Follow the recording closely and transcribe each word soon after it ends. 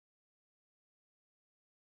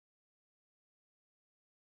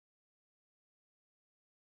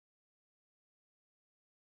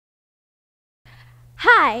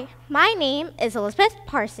Hi, my name is Elizabeth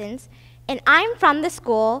Parsons, and I'm from the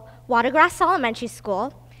school, Watergrass Elementary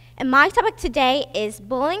School, and my topic today is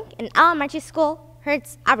bullying in elementary school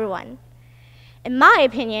hurts everyone. In my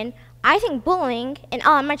opinion, I think bullying in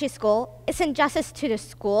elementary school is injustice to the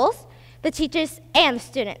schools, the teachers, and the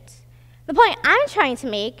students. The point I'm trying to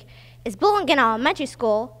make is bullying in elementary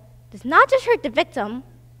school does not just hurt the victim,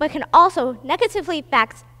 but can also negatively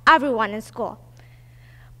affect everyone in school.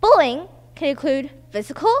 Bullying can include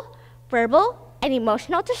physical, verbal, and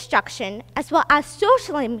emotional destruction, as well as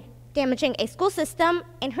socially damaging a school system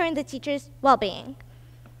and hurting the teacher's well-being.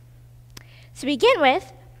 To begin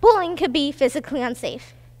with, bullying could be physically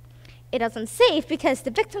unsafe. It is unsafe because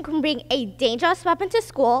the victim can bring a dangerous weapon to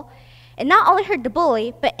school and not only hurt the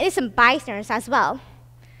bully, but innocent bystanders as well.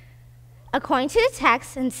 According to the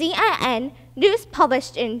text in CNN news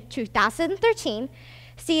published in 2013,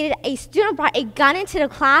 stated a student brought a gun into the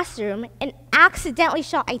classroom and accidentally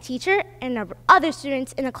shot a teacher and other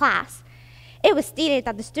students in the class. It was stated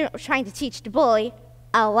that the student was trying to teach the bully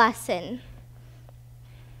a lesson.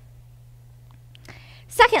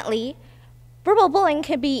 Secondly, verbal bullying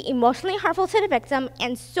can be emotionally harmful to the victim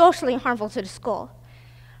and socially harmful to the school.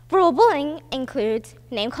 Verbal bullying includes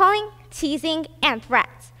name-calling, teasing, and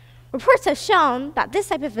threats. Reports have shown that this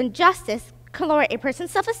type of injustice can lower a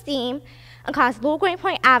person's self-esteem and cause low grade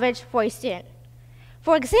point average for a student.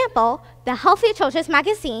 For example, the Healthy Children's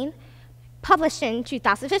magazine, published in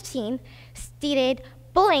 2015, stated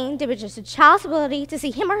bullying diminishes a child's ability to see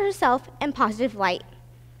him or herself in positive light.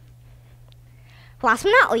 Last but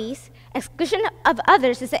not least, exclusion of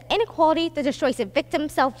others is an inequality that destroys a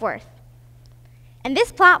victim's self-worth. In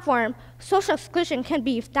this platform, social exclusion can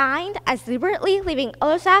be defined as deliberately leaving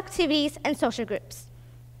others' activities and social groups.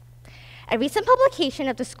 A recent publication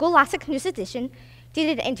of the Scholastic News Edition,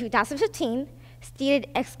 dated in 2015, stated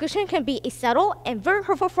exclusion can be a subtle and very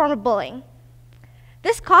hurtful form of bullying.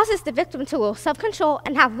 This causes the victim to lose self-control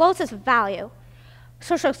and have low sense of value.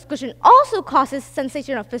 Social exclusion also causes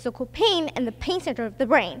sensation of physical pain in the pain center of the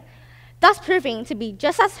brain, thus proving to be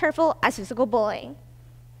just as hurtful as physical bullying.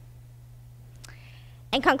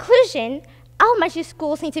 In conclusion, elementary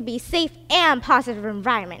schools need to be a safe and positive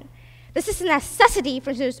environment. This is a necessity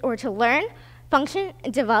for students in order to learn, function,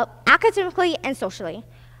 and develop academically and socially.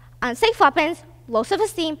 Unsafe weapons, low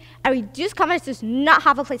self-esteem, and reduced confidence does not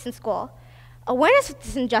have a place in school. Awareness of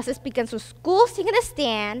this injustice begins with schools taking a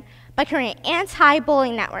stand by creating an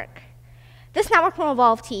anti-bullying network. This network will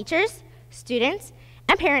involve teachers, students,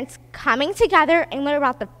 and parents coming together and learn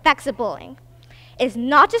about the effects of bullying. It is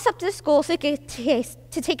not just up to the schools to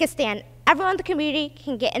take a stand. Everyone in the community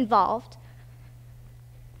can get involved.